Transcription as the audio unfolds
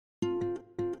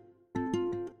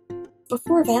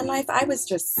before van life, I was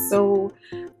just so,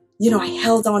 I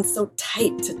held on so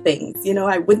tight to things,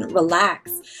 I wouldn't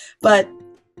relax. But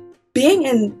being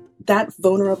in that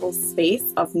vulnerable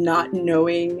space of not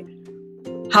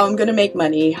knowing how I'm going to make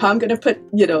money, how I'm going to put,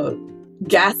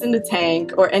 gas in the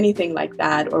tank or anything like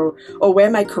that, or where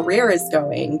my career is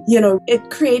going, it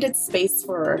created space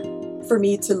for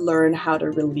me to learn how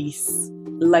to release,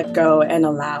 let go, and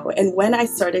allow. And when I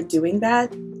started doing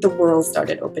that, the world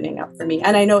started opening up for me.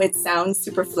 And I know it sounds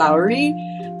super flowery,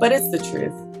 but it's the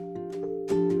truth.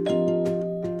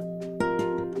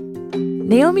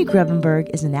 Noami Grevemberg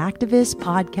is an activist,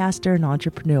 podcaster, and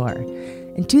entrepreneur.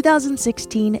 In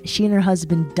 2016, she and her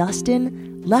husband,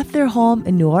 Dustin, left their home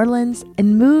in New Orleans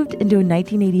and moved into a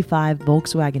 1985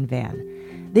 Volkswagen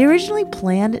van. They originally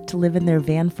planned to live in their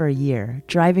van for a year,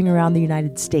 driving around the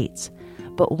United States.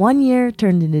 But 1 year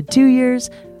turned into 2 years,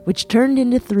 which turned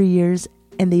into 3 years,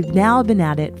 and they've now been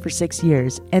at it for 6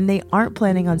 years, and they aren't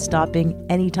planning on stopping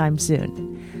anytime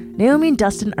soon. Noami and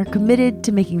Dustin are committed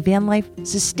to making van life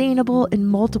sustainable in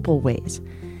multiple ways.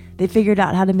 They figured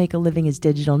out how to make a living as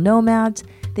digital nomads,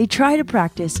 they try to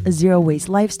practice a zero-waste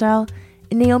lifestyle,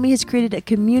 and Noami has created a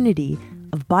community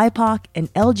of BIPOC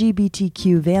and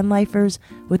LGBTQ van lifers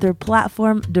with her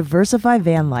platform Diversify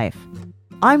Van Life.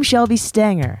 I'm Shelby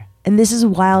Stanger, and this is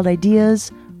Wild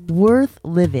Ideas Worth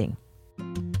Living.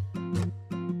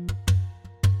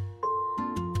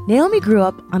 Noami grew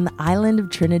up on the island of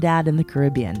Trinidad in the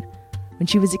Caribbean. When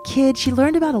she was a kid, she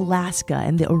learned about Alaska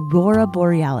and the Aurora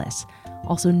Borealis,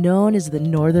 also known as the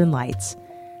Northern Lights.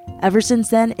 Ever since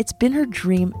then, it's been her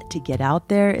dream to get out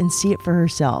there and see it for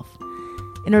herself.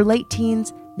 In her late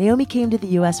teens, Noami came to the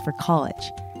U.S. for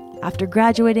college. After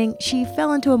graduating, she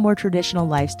fell into a more traditional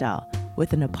lifestyle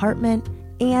with an apartment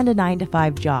and a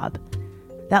 9-to-5 job.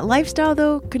 That lifestyle,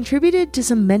 though, contributed to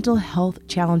some mental health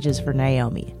challenges for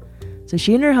Noami. So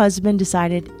she and her husband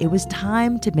decided it was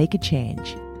time to make a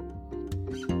change.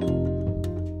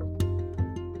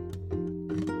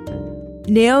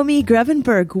 Noami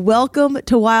Grevemberg, welcome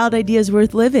to Wild Ideas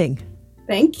Worth Living.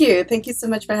 Thank you. Thank you so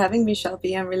much for having me,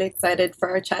 Shelby. I'm really excited for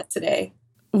our chat today.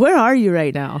 Where are you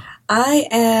right now? I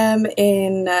am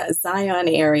in Zion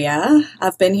area.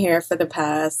 I've been here for the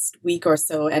past week or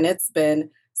so, and it's been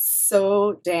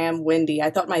so damn windy. I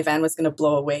thought my van was going to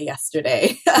blow away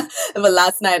yesterday. But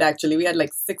last night, actually, we had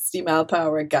like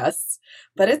 60-mile-per-hour gusts.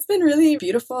 But it's been really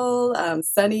beautiful,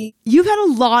 sunny. You've had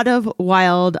a lot of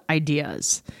wild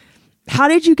ideas. How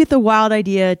did you get the wild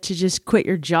idea to just quit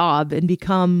your job and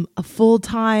become a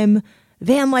full-time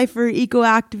van lifer,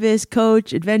 eco-activist,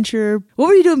 coach, adventurer? What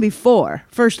were you doing before,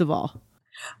 first of all?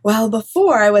 Well,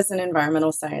 before I was an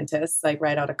environmental scientist, like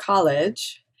right out of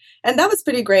college. And that was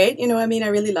pretty great. I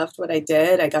really loved what I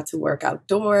did. I got to work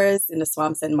outdoors in the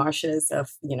swamps and marshes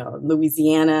of,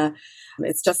 Louisiana.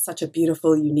 It's just such a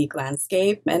beautiful, unique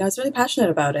landscape. And I was really passionate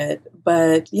about it.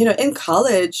 But, in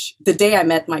college, the day I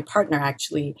met my partner,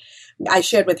 actually, I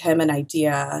shared with him an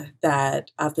idea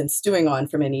that I've been stewing on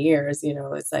for many years.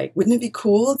 It's like, wouldn't it be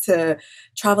cool to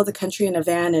travel the country in a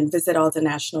van and visit all the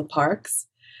national parks?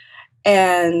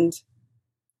 And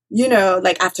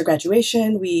after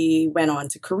graduation, we went on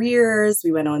to careers.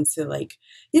 We went on to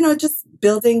just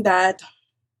building that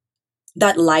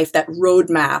life, that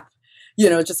roadmap,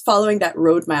 just following that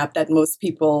roadmap that most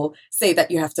people say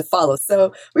that you have to follow.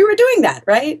 So we were doing that,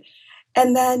 right?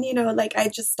 And then, I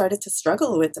just started to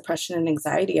struggle with depression and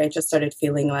anxiety. I just started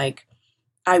feeling like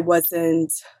I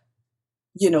wasn't,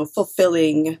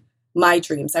 fulfilling my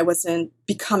dreams. I wasn't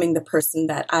becoming the person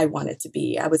that I wanted to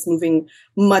be. I was moving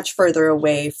much further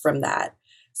away from that.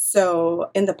 So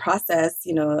in the process,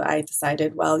 I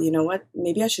decided, well, you know what,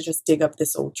 maybe I should just dig up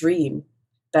this old dream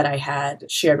that I had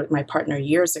shared with my partner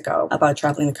years ago about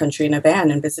traveling the country in a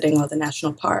van and visiting all the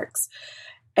national parks.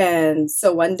 And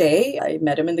so one day I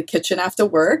met him in the kitchen after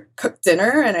work, cooked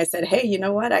dinner, and I said, hey, you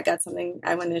know what, I got something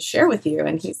I want to share with you.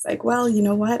 And he's like, well, you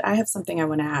know what, I have something I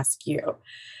want to ask you.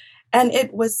 And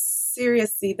it was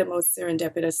seriously the most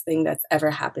serendipitous thing that's ever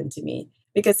happened to me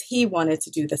because he wanted to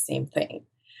do the same thing.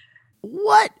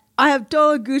 What? I have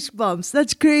total goosebumps.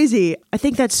 That's crazy. I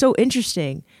think that's so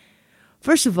interesting.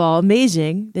 First of all,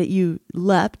 amazing that you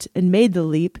leapt and made the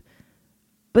leap.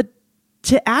 But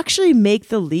to actually make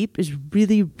the leap is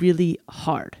really, really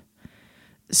hard.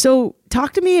 So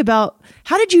talk to me about,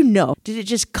 how did you know? Did it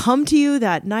just come to you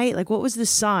that night? Like, what was the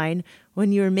sign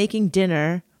when you were making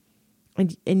dinner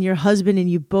and your husband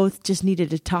and you both just needed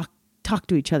to talk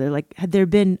to each other? Like, had there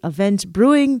been events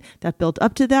brewing that built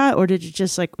up to that, or did it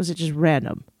just was it just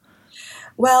random?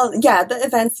 Well, yeah, the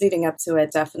events leading up to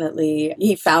it, definitely.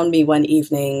 He found me one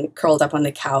evening curled up on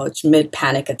the couch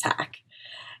mid-panic attack.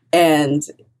 And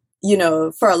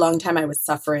for a long time, I was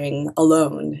suffering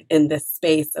alone in this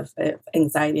space of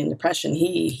anxiety and depression.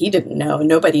 He didn't know.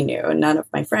 Nobody knew. None of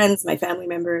my friends, my family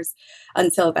members,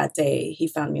 until that day he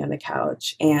found me on the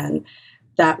couch. And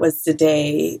that was the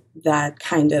day that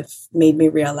kind of made me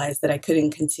realize that I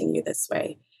couldn't continue this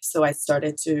way. So I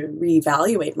started to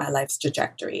reevaluate my life's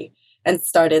trajectory and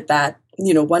started that,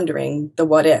 wondering the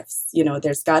what ifs.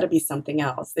 There's got to be something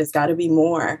else. There's got to be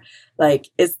more. Like,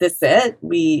 is this it?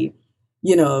 We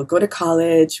go to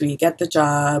college, we get the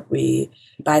job, we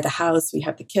buy the house, we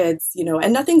have the kids,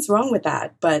 and nothing's wrong with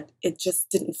that. But it just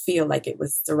didn't feel like it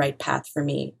was the right path for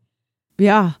me.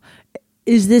 Yeah.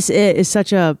 Is this it? Is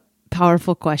such a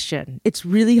powerful question. It's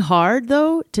really hard,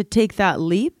 though, to take that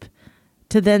leap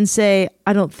to then say,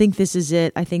 I don't think this is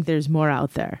it. I think there's more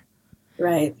out there.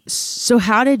 Right. So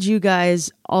how did you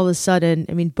guys all of a sudden,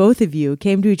 both of you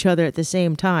came to each other at the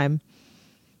same time.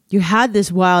 You had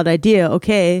this wild idea,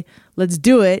 okay, let's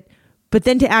do it. But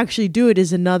then to actually do it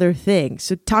is another thing.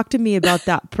 So talk to me about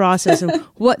that process and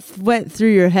what went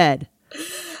through your head.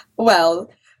 Well,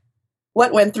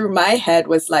 what went through my head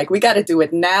was like, we got to do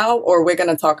it now or we're going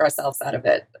to talk ourselves out of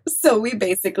it. So we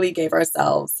basically gave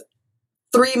ourselves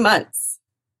 3 months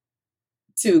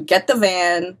to get the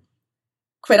van,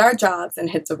 quit our jobs and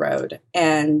hit the road.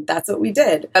 And that's what we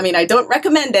did. I don't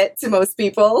recommend it to most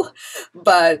people,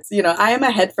 but, I am a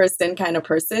head first in kind of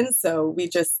person. So we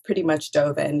just pretty much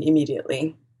dove in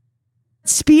immediately.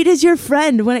 Speed is your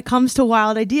friend when it comes to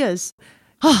wild ideas.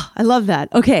 Oh, I love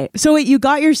that. Okay. So wait, you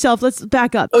got yourself, let's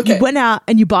back up. Okay. You went out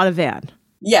and you bought a van.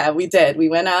 Yeah, we did. We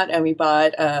went out and we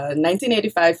bought a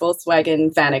 1985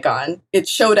 Volkswagen Vanagon. It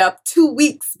showed up 2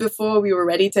 weeks before we were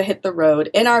ready to hit the road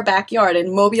in our backyard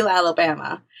in Mobile,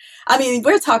 Alabama.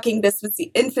 We're talking, this was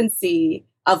the infancy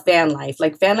of van life.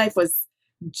 Like, van life was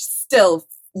still,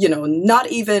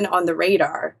 not even on the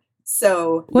radar.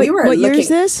 So we were What year is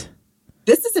this?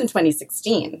 This is in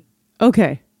 2016.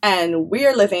 Okay. And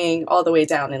we're living all the way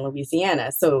down in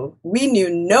Louisiana. So we knew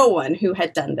no one who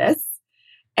had done this.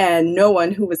 And no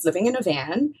one who was living in a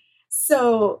van.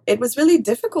 So it was really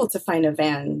difficult to find a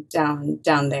van down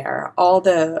there. All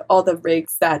the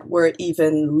rigs that were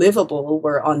even livable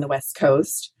were on the West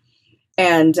Coast.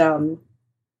 And,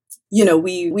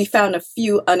 we found a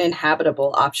few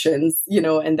uninhabitable options,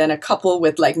 and then a couple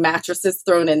with like mattresses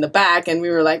thrown in the back. And we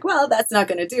were like, well, that's not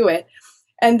going to do it.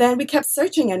 And then we kept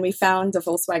searching and we found a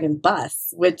Volkswagen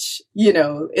bus, which,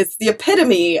 is the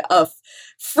epitome of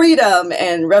freedom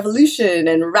and revolution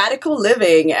and radical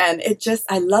living. And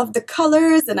I loved the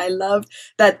colors and I loved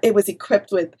that it was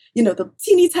equipped with, the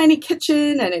teeny tiny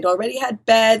kitchen and it already had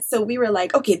beds. So we were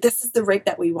like, okay, this is the rig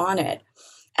that we wanted.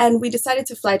 And we decided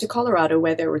to fly to Colorado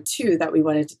where there were 2 that we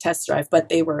wanted to test drive, but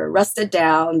they were rusted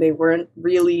down. They weren't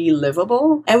really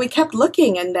livable. And we kept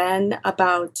looking. And then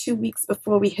about 2 weeks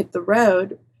before we hit the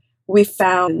road, we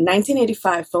found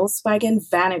 1985 Volkswagen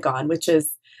Vanagon, which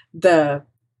is the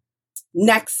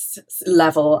next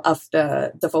level of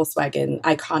the Volkswagen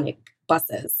iconic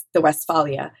buses, the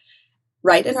Westfalia,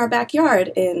 right in our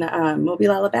backyard in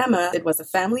Mobile, Alabama. It was a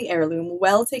family heirloom,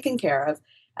 well taken care of,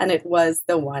 and it was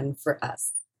the one for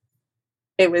us.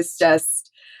 It was just,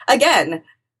 again,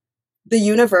 the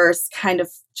universe kind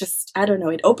of just, I don't know,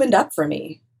 it opened up for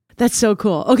me. That's so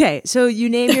cool. Okay, so you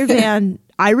name your van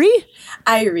Irie?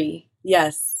 Irie,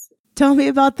 yes. Tell me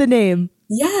about the name.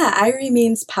 Yeah, Irie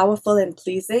means powerful and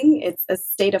pleasing. It's a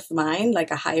state of mind, like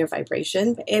a higher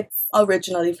vibration. It's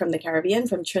originally from the Caribbean,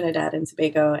 from Trinidad and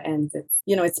Tobago, and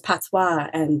it's patois,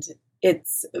 and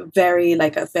it's very,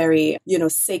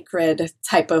 sacred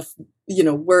type of,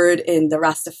 word in the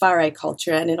Rastafari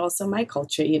culture and in also my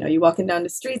culture. You're walking down the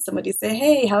street, somebody say,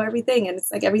 hey, how everything? And it's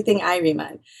like everything Irie,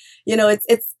 man.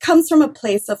 It comes from a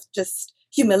place of just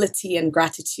humility and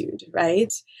gratitude,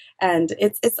 right? And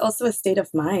it's also a state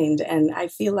of mind. And I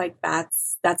feel like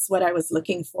that's what I was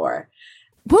looking for.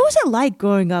 What was it like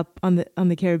growing up on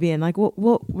the Caribbean? Like,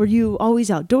 what were you always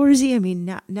outdoorsy?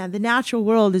 Now the natural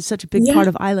world is such a big part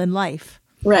of island life.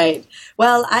 Right.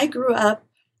 Well, I grew up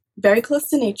very close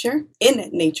to nature,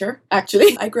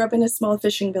 actually. I grew up in a small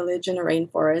fishing village in a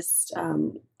rainforest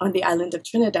on the island of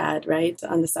Trinidad, right,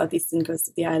 on the southeastern coast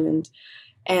of the island.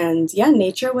 And yeah,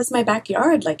 nature was my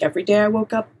backyard. Like every day I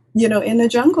woke up, in the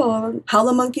jungle,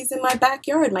 howler monkeys in my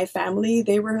backyard. My family,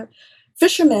 they were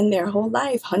fishermen their whole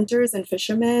life, hunters and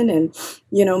fishermen. And,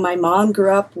 my mom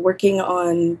grew up working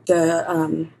on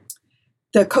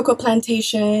the cocoa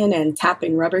plantation and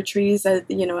tapping rubber trees,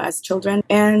 as children.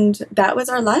 And that was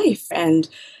our life. And,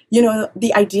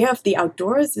 the idea of the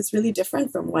outdoors is really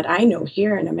different from what I know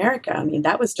here in America.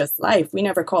 That was just life. We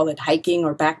never call it hiking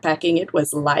or backpacking. It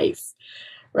was life,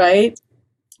 right?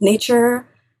 Nature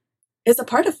is a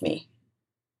part of me.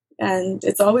 And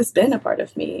it's always been a part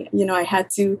of me. I had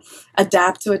to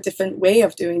adapt to a different way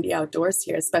of doing the outdoors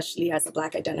here, especially as a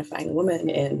Black identifying woman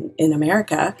in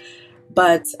America.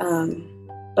 But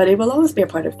it will always be a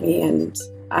part of me, and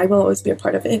I will always be a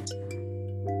part of it.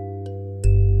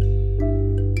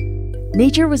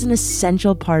 Nature was an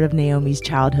essential part of Noami's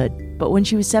childhood, but when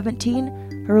she was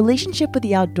 17, her relationship with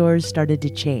the outdoors started to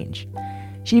change.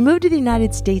 She moved to the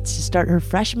United States to start her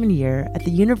freshman year at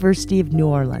the University of New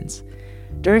Orleans.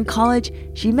 During college,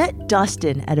 she met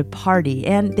Dustin at a party,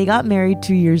 and they got married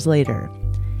 2 years later.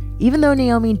 Even though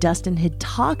Noami and Dustin had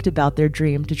talked about their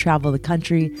dream to travel the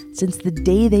country since the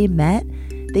day they met,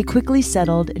 they quickly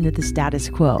settled into the status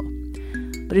quo.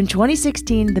 But in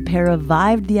 2016, the pair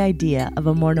revived the idea of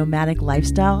a more nomadic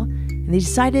lifestyle, and they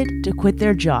decided to quit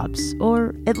their jobs,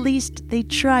 or at least they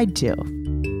tried to.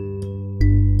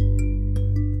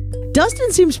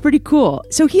 Dustin seems pretty cool,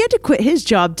 so he had to quit his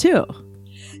job too.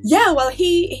 Yeah, well,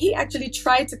 he actually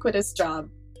tried to quit his job,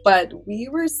 but we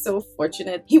were so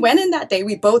fortunate. He went in that day.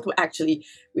 We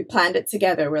planned it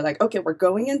together. We're like, okay, we're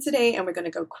going in today and we're going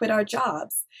to go quit our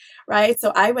jobs, right?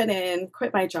 So I went in,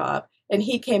 quit my job, and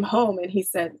he came home and he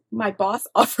said, my boss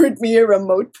offered me a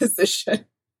remote position.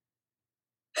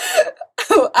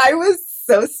 I was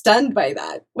so stunned by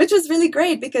that, which was really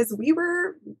great because we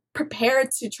were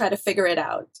prepared to try to figure it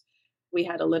out. We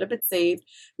had a little bit saved.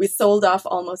 We sold off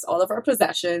almost all of our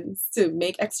possessions to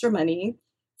make extra money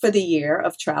for the year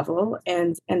of travel.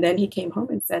 And then he came home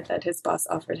and said that his boss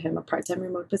offered him a part-time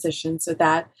remote position. So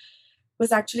that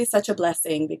was actually such a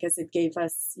blessing because it gave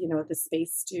us, the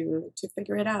space to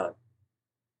figure it out.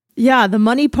 Yeah, the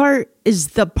money part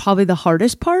is probably the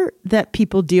hardest part that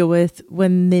people deal with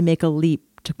when they make a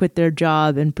leap to quit their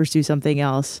job and pursue something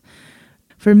else.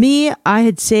 For me, I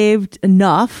had saved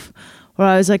enough where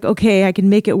I was like, okay, I can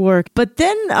make it work. But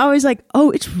then I was like,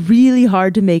 oh, it's really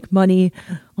hard to make money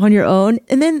on your own.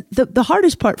 And then the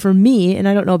hardest part for me, and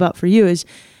I don't know about for you, is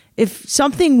if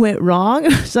something went wrong,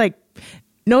 it's like,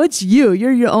 no, it's you.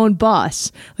 You're your own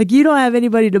boss. Like, you don't have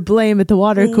anybody to blame at the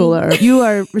water cooler. You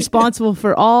are responsible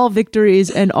for all victories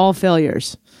and all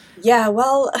failures. Yeah,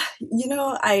 well,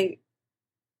 I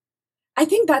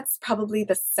think that's probably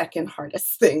the second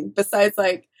hardest thing besides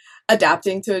like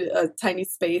adapting to a tiny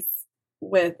space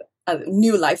with a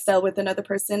new lifestyle with another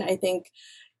person. I think,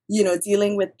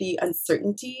 dealing with the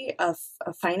uncertainty of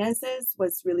finances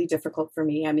was really difficult for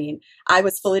me. I mean, I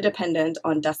was fully dependent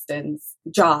on Dustin's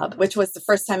job, which was the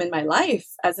first time in my life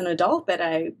as an adult that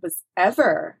I was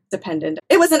ever dependent.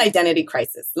 It was an identity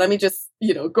crisis. Let me just,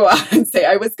 go out and say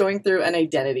I was going through an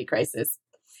identity crisis.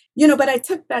 But I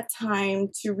took that time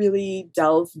to really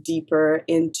delve deeper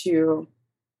into,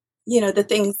 the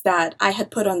things that I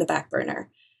had put on the back burner.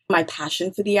 My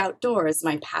passion for the outdoors,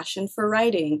 my passion for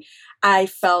writing. I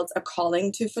felt a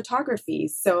calling to photography.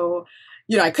 So,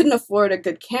 I couldn't afford a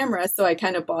good camera. So I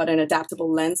kind of bought an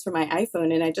adaptable lens for my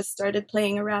iPhone and I just started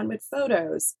playing around with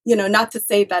photos. Not to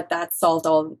say that solved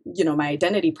all, my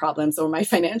identity problems or my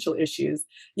financial issues.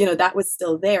 That was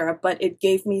still there, but it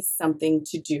gave me something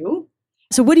to do.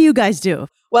 So what do you guys do?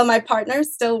 Well, my partner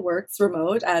still works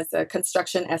remote as a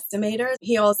construction estimator.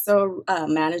 He also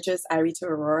manages Irie to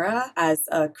Aurora as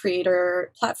a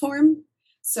creator platform.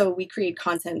 So we create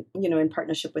content, in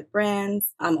partnership with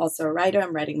brands. I'm also a writer.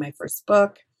 I'm writing my first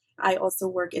book. I also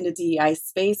work in the DEI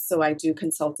space. So I do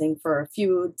consulting for a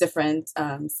few different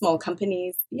small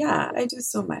companies. Yeah, I do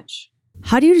so much.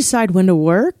 How do you decide when to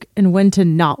work and when to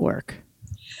not work?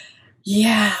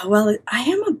 Yeah, well, I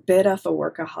am a bit of a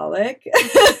workaholic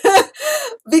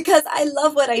because I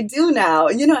love what I do now,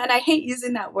 and I hate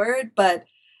using that word, but,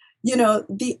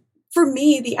 for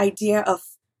me, the idea of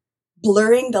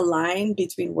blurring the line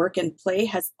between work and play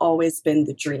has always been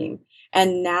the dream.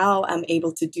 And now I'm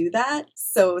able to do that.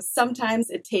 So sometimes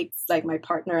it takes like my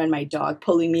partner and my dog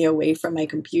pulling me away from my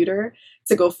computer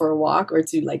to go for a walk or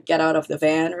to like get out of the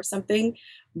van or something.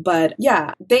 But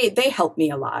yeah, they help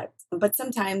me a lot. But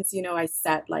sometimes, I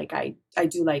set like, I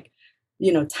do like,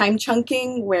 time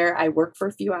chunking where I work for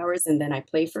a few hours and then I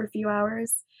play for a few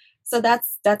hours. So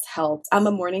that's helped. I'm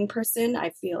a morning person. I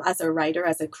feel as a writer,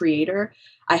 as a creator,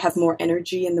 I have more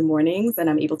energy in the mornings and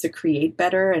I'm able to create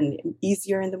better and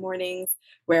easier in the mornings.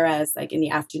 Whereas like in the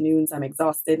afternoons, I'm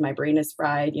exhausted. My brain is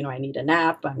fried. I need a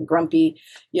nap. I'm grumpy,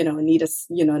 need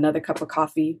another cup of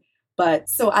coffee. But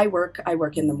so I work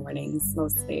in the mornings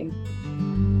mostly.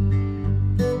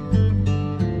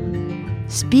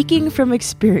 Speaking from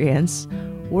experience,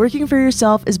 working for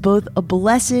yourself is both a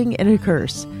blessing and a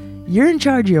curse. You're in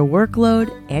charge of your workload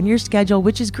and your schedule,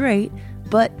 which is great,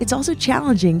 but it's also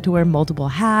challenging to wear multiple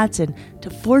hats and to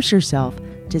force yourself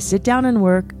to sit down and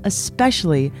work,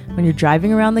 especially when you're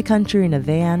driving around the country in a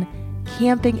van,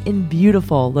 camping in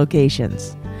beautiful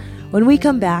locations. When we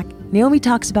come back, Noami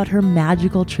talks about her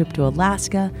magical trip to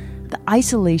Alaska, the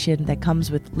isolation that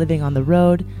comes with living on the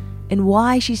road, and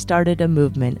why she started a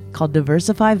movement called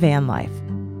Diversify Van Life.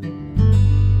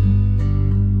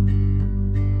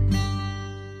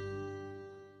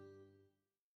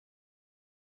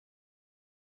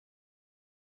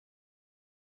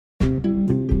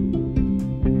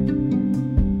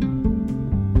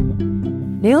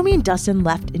 Noami and Dustin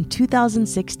left in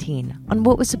 2016 on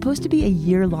what was supposed to be a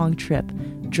year-long trip,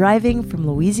 driving from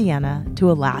Louisiana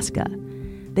to Alaska.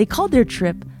 They called their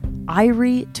trip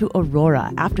Irie to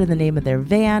Aurora after the name of their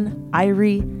van,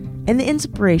 Irie, and the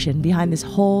inspiration behind this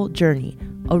whole journey,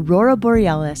 Aurora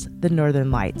Borealis, the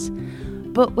Northern Lights.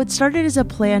 But what started as a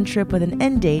planned trip with an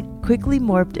end date quickly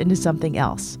morphed into something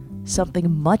else, something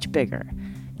much bigger.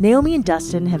 Noami and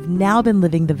Dustin have now been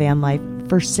living the van life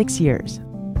for 6 years.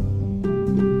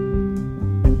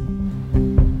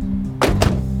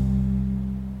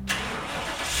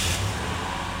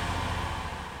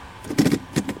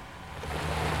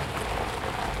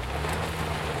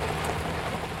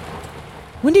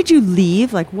 When did you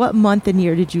leave? Like, what month and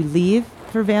year did you leave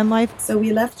for van life? So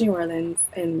we left New Orleans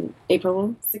in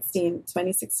April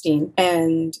 2016,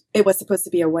 and it was supposed to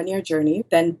be a 1-year journey,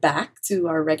 then back to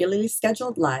our regularly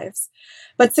scheduled lives.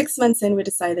 But 6 months in, we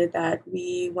decided that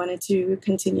we wanted to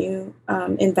continue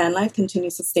in van life,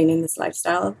 continue sustaining this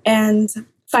lifestyle, and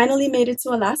finally made it to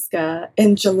Alaska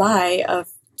in July of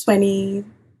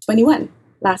 2021,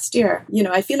 last year. You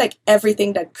know, I feel like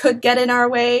everything that could get in our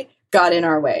way got in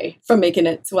our way from making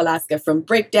it to Alaska, from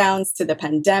breakdowns to the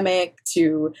pandemic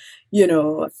to,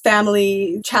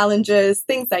 family challenges,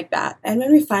 things like that. And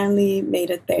when we finally made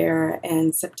it there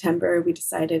in September, we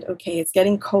decided, okay, it's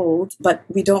getting cold, but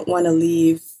we don't want to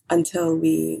leave until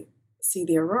we see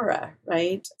the aurora,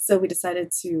 right? So we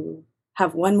decided to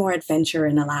have one more adventure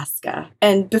in Alaska.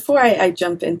 And before I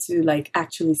jump into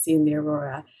actually seeing the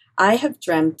aurora, I have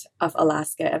dreamt of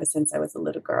Alaska ever since I was a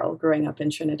little girl growing up in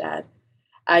Trinidad.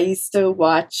 I used to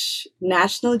watch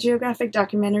National Geographic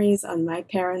documentaries on my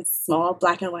parents' small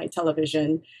black and white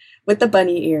television with the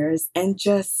bunny ears and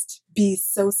just be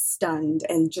so stunned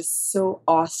and just so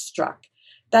awestruck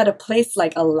that a place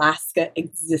like Alaska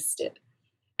existed.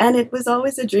 And it was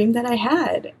always a dream that I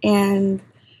had. And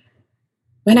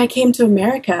when I came to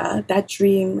America, that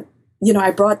dream,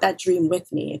 I brought that dream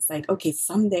with me. It's like, okay,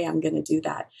 someday I'm going to do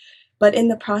that. But in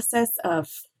the process of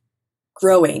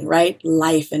growing, right,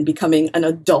 life and becoming an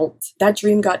adult, that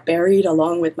dream got buried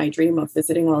along with my dream of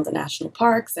visiting all the national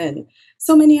parks and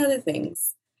so many other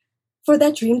things. For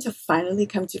that dream to finally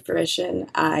come to fruition,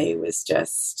 I was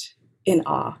just in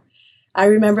awe. I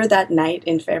remember that night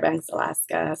in Fairbanks,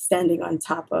 Alaska, standing on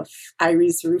top of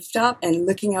Irie's rooftop and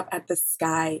looking up at the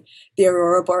sky, the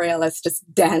aurora borealis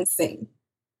just dancing.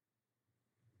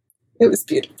 It was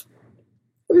beautiful.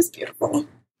 It was beautiful.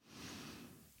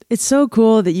 It's so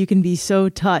cool that you can be so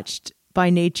touched by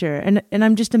nature. And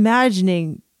I'm just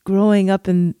imagining growing up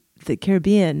in the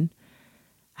Caribbean,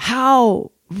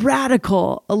 how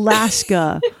radical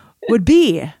Alaska would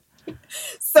be.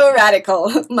 So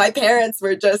radical. My parents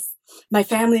were just, my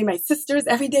family, my sisters,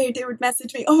 every day they would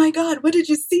message me, oh my God, what did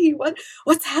you see?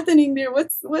 What's happening there?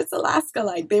 What's Alaska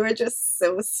like? They were just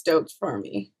so stoked for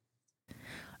me.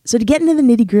 So to get into the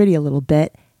nitty-gritty a little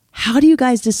bit, how do you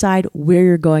guys decide where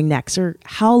you're going next or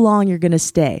how long you're going to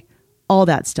stay? All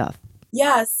that stuff.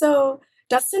 Yeah, so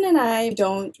Dustin and I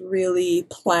don't really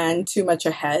plan too much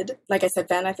ahead. Like I said,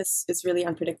 van life is really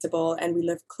unpredictable and we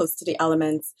live close to the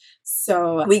elements.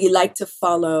 So we like to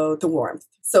follow the warmth.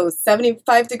 So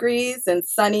 75 degrees and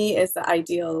sunny is the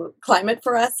ideal climate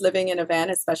for us living in a van,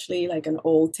 especially like an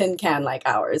old tin can like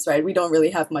ours, right? We don't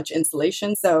really have much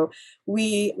insulation. So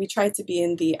we try to be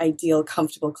in the ideal,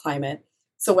 comfortable climate.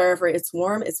 So wherever it's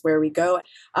warm is where we go.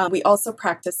 We also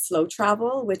practice slow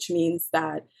travel, which means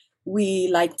that we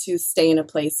like to stay in a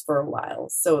place for a while.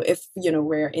 So if,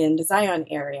 we're in the Zion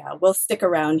area, we'll stick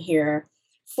around here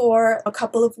for a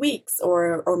couple of weeks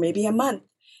or maybe a month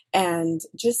and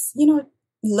just,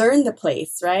 learn the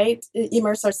place, right?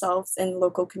 Immerse ourselves in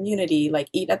local community, like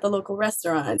eat at the local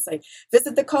restaurants, like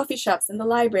visit the coffee shops and the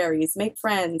libraries, make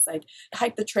friends, like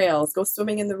hike the trails, go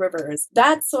swimming in the rivers.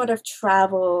 That sort of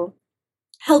travel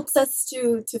helps us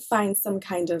to find some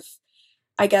kind of,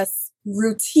 I guess,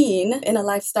 routine in a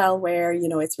lifestyle where,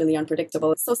 it's really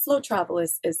unpredictable. So slow travel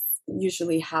is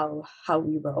usually how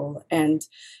we roll. And,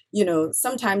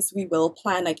 sometimes we will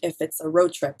plan, like if it's a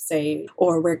road trip, say,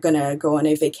 or we're going to go on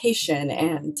a vacation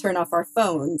and turn off our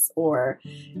phones or,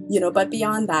 but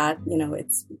beyond that,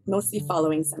 it's mostly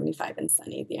following 75 and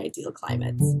sunny, the ideal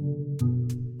climate.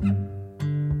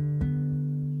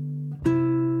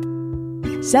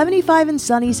 75 and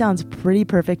sunny sounds pretty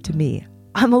perfect to me.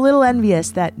 I'm a little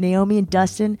envious that Noami and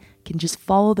Dustin can just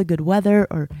follow the good weather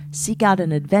or seek out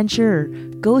an adventure or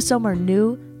go somewhere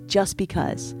new just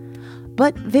because.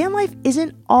 But van life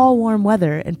isn't all warm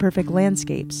weather and perfect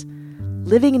landscapes.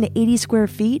 Living in 80 square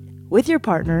feet with your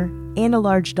partner and a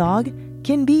large dog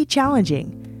can be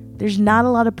challenging. There's not a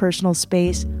lot of personal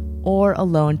space or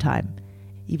alone time.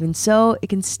 Even so, it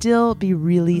can still be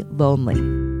really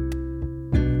lonely.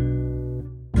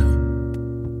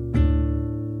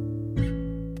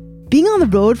 Being on the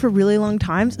road for really long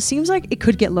times seems like it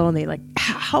could get lonely. Like,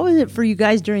 how is it for you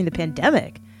guys during the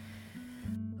pandemic?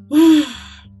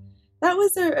 That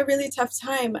was a really tough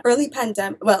time. Early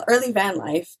van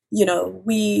life,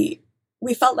 we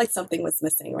felt like something was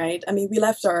missing, right? I mean, we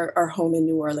left our home in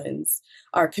New Orleans,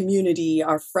 our community,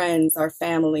 our friends, our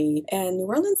family, and New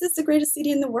Orleans is the greatest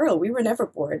city in the world. We were never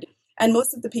bored. And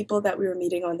most of the people that we were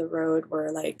meeting on the road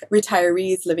were like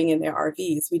retirees living in their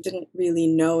RVs. We didn't really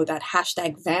know that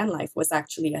hashtag van life was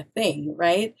actually a thing,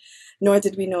 right? Nor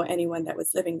did we know anyone that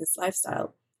was living this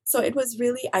lifestyle. So it was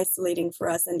really isolating for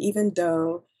us. And even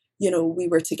though, we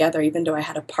were together, even though I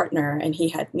had a partner and he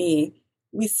had me,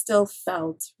 we still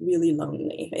felt really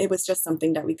lonely. It was just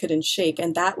something that we couldn't shake.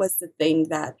 And that was the thing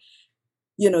that,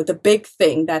 the big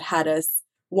thing that had us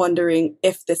wondering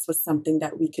if this was something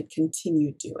that we could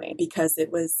continue doing, because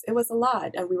it was a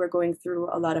lot. And we were going through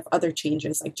a lot of other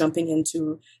changes, like jumping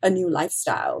into a new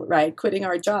lifestyle, right? Quitting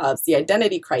our jobs, the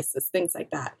identity crisis, things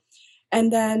like that.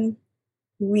 And then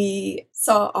we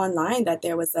saw online that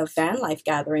there was a van life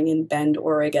gathering in Bend,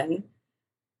 Oregon.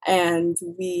 And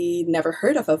we never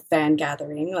heard of a van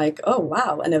gathering. Like, oh,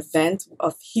 wow, an event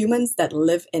of humans that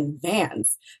live in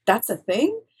vans. That's a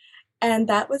thing. And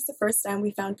that was the first time we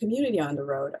found community on the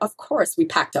road. Of course, we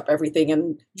packed up everything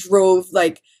and drove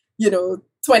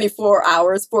 24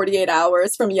 hours, 48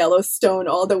 hours from Yellowstone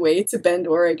all the way to Bend,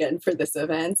 Oregon for this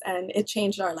event. And it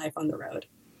changed our life on the road.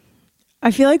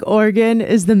 I feel like Oregon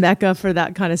is the mecca for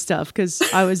that kind of stuff because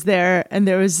I was there and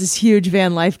there was this huge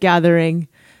van life gathering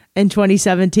in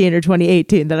 2017 or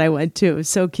 2018 that I went to. It was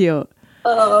so cute.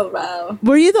 Oh, wow.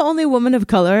 Were you the only woman of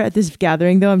color at this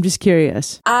gathering, though? I'm just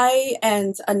curious. I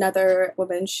and another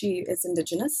woman, she is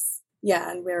Indigenous. Yeah,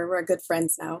 and we're good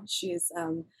friends now. She's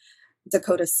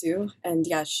Dakota Sioux. And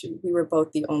yeah, we were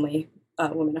both the only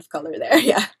woman of color there.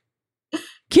 Yeah. Can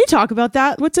you talk about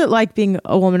that? What's it like being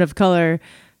a woman of color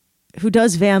who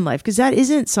does van life? Because that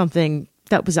isn't something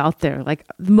that was out there. Like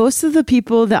most of the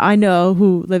people that I know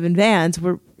who live in vans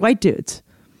were white dudes.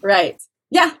 Right.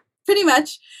 Yeah, pretty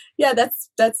much. Yeah,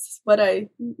 that's what I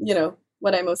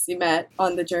mostly met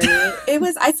on the journey. It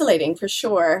was isolating for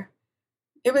sure.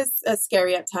 It was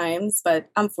scary at times, but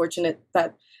I'm fortunate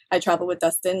that I traveled with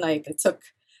Dustin. Like it took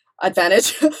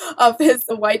advantage of his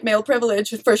white male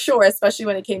privilege for sure, especially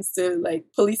when it came to like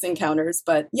police encounters.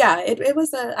 But yeah, it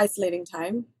was an isolating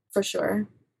time for sure.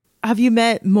 Have you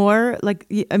met more?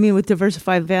 With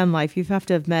diversified van life, you have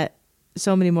to have met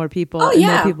so many more people. Oh, yeah.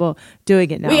 And more people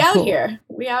doing it now. We out here.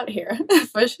 We out here.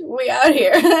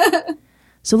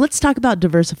 So let's talk about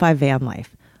diversified van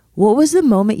life. What was the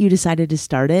moment you decided to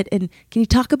start it? And can you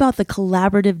talk about the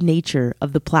collaborative nature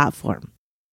of the platform?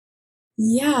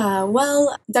 Yeah,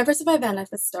 well, diversified van life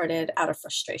was started out of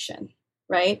frustration,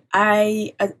 right?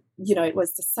 It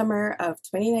was the summer of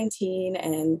 2019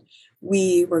 and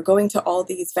we were going to all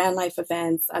these van life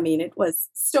events. I mean,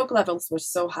 stoke levels were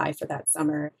so high for that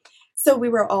summer. So we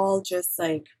were all just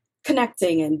like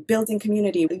connecting and building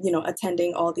community,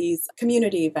 attending all these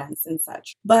community events and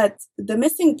such. But the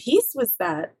missing piece was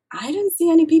that I didn't see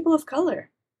any people of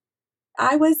color.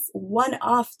 I was one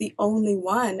of the only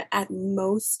one at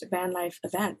most van life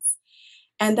events.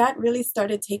 And that really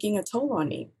started taking a toll on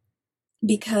me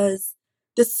because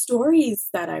the stories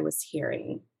that I was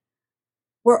hearing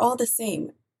were all the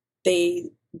same.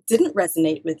 They didn't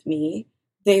resonate with me.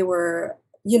 They were,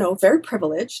 very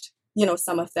privileged,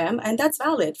 some of them, and that's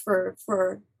valid for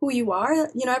who you are.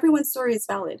 Everyone's story is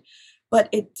valid, but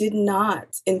it did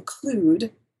not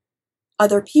include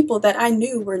other people that I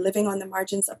knew were living on the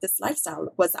margins of this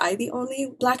lifestyle. Was I the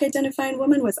only Black identifying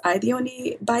woman? Was I the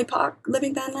only BIPOC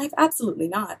living van life? Absolutely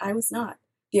not. I was not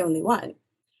the only one.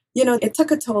 It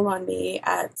took a toll on me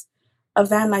at a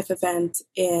van life event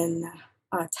in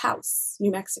Taos,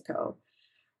 New Mexico,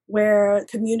 where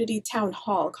community town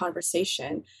hall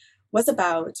conversation was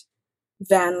about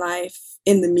van life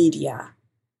in the media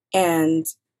and,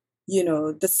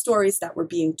 the stories that were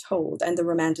being told and the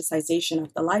romanticization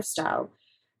of the lifestyle.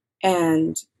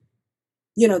 And,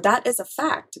 that is a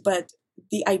fact. But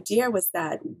the idea was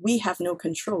that we have no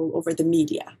control over the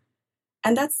media.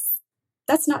 And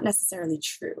that's not necessarily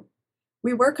true.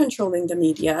 We were controlling the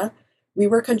media. We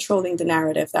were controlling the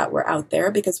narrative that were out there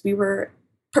because we were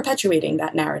perpetuating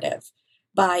that narrative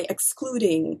by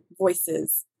excluding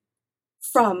voices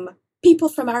from people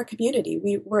from our community.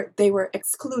 They were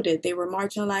excluded, they were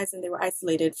marginalized, and they were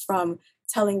isolated from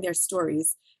telling their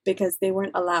stories because they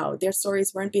weren't allowed. Their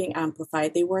stories weren't being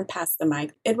amplified. They weren't passed the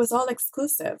mic. It was all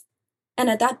exclusive. And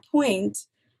at that point,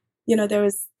 there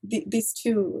was these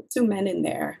two men in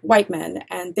there, white men,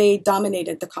 and they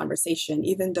dominated the conversation,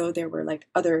 even though there were like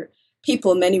other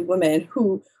people, many women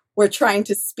who were trying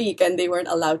to speak and they weren't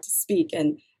allowed to speak.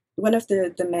 And one of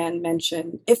the men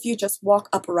mentioned, if you just walk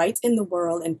upright in the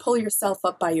world and pull yourself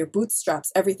up by your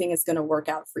bootstraps, everything is going to work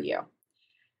out for you.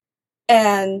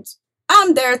 And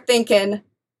I'm there thinking,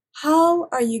 how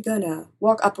are you going to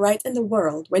walk upright in the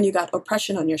world when you got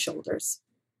oppression on your shoulders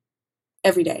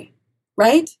every day,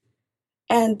 right?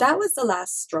 And that was the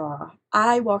last straw.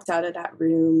 I walked out of that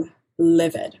room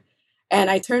livid. And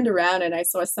I turned around and I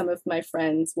saw some of my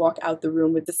friends walk out the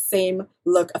room with the same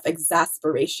look of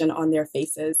exasperation on their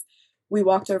faces. We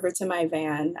walked over to my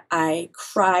van. I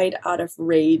cried out of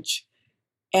rage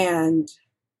and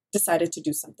decided to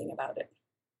do something about it.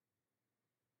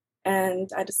 And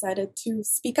I decided to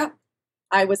speak up.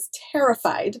 I was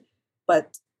terrified,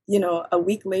 but a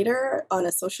week later on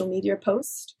a social media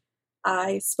post,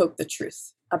 I spoke the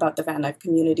truth about the van life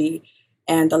community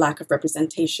and the lack of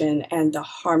representation and the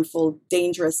harmful,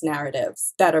 dangerous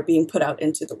narratives that are being put out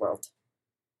into the world.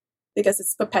 Because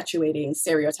it's perpetuating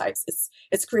stereotypes.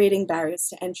 It's creating barriers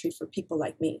to entry for people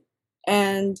like me.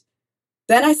 And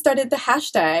then I started the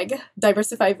hashtag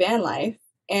Diversify Van Life,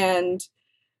 and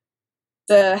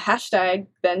the hashtag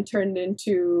then turned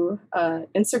into an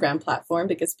Instagram platform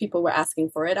because people were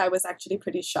asking for it. I was actually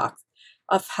pretty shocked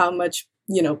of how much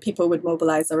people would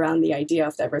mobilize around the idea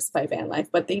of Diversify Van Life,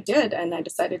 but they did. And I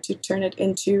decided to turn it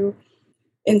into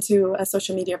a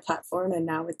social media platform. And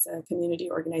now it's a community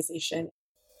organization.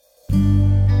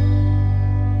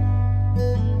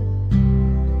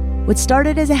 What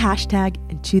started as a hashtag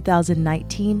in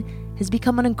 2019 has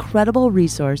become an incredible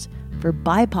resource for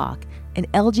BIPOC and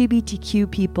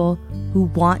LGBTQ people who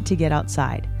want to get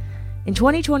outside. In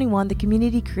 2021, the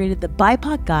community created the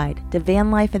BIPOC Guide to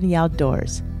Van Life and the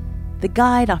Outdoors. The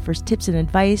guide offers tips and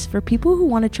advice for people who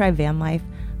want to try van life,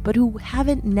 but who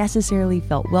haven't necessarily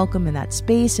felt welcome in that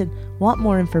space and want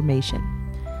more information.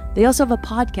 They also have a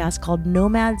podcast called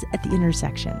Nomads at the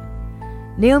Intersection.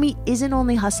 Noami isn't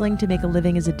only hustling to make a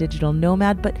living as a digital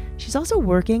nomad, but she's also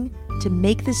working to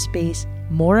make this space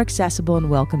more accessible and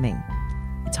welcoming.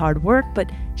 It's hard work, but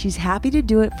she's happy to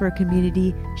do it for a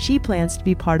community she plans to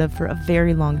be part of for a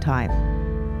very long time.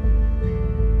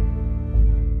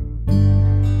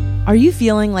 Are you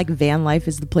feeling like van life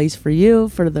is the place for you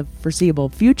for the foreseeable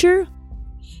future?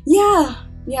 Yeah.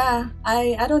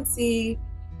 I don't see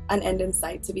an end in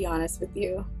sight, to be honest with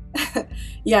you.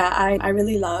 I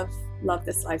really love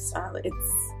this lifestyle.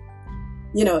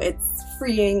 It's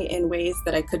freeing in ways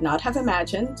that I could not have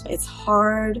imagined. It's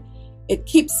hard. It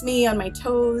keeps me on my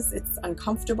toes. It's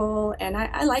uncomfortable. And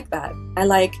I like that. I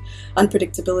like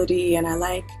unpredictability, and I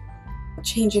like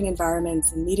changing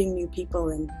environments and meeting new people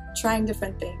and trying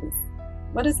different things.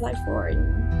 What is life for?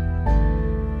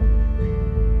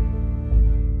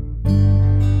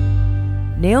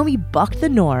 Noami bucked the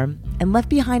norm and left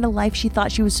behind a life she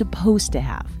thought she was supposed to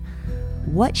have.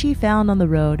 What she found on the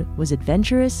road was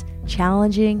adventurous,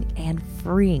 challenging, and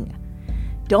freeing.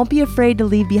 Don't be afraid to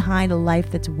leave behind a life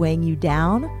that's weighing you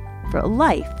down for a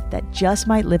life that just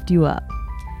might lift you up.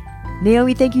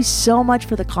 Noami, thank you so much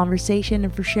for the conversation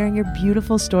and for sharing your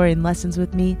beautiful story and lessons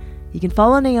with me. You can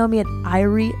follow Noami at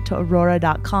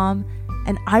IrieToAurora.com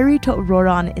and Irie to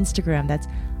Aurora on Instagram. That's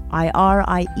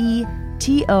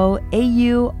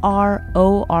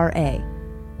IrieToAurora.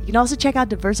 You can also check out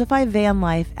Diversify Van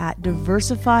Life at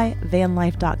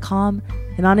diversifyvanlife.com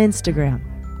and on Instagram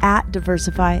at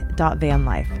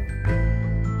diversify.vanlife.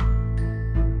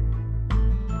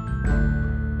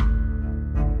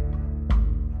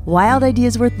 Wild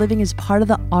Ideas Worth Living is part of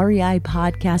the REI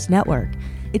Podcast Network.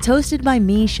 It's hosted by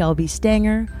me, Shelby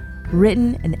Stanger,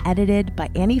 written and edited by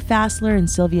Annie Fassler and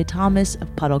Sylvia Thomas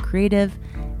of Puddle Creative,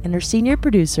 and our senior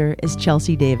producer is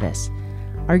Chelsea Davis.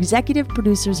 Our executive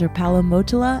producers are Paolo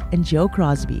Motola and Joe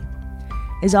Crosby.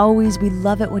 As always, we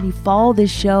love it when you follow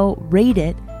this show, rate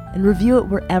it, and review it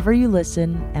wherever you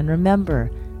listen. And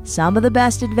remember, Some of the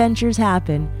best adventures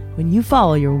happen when you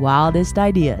follow your wildest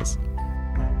ideas.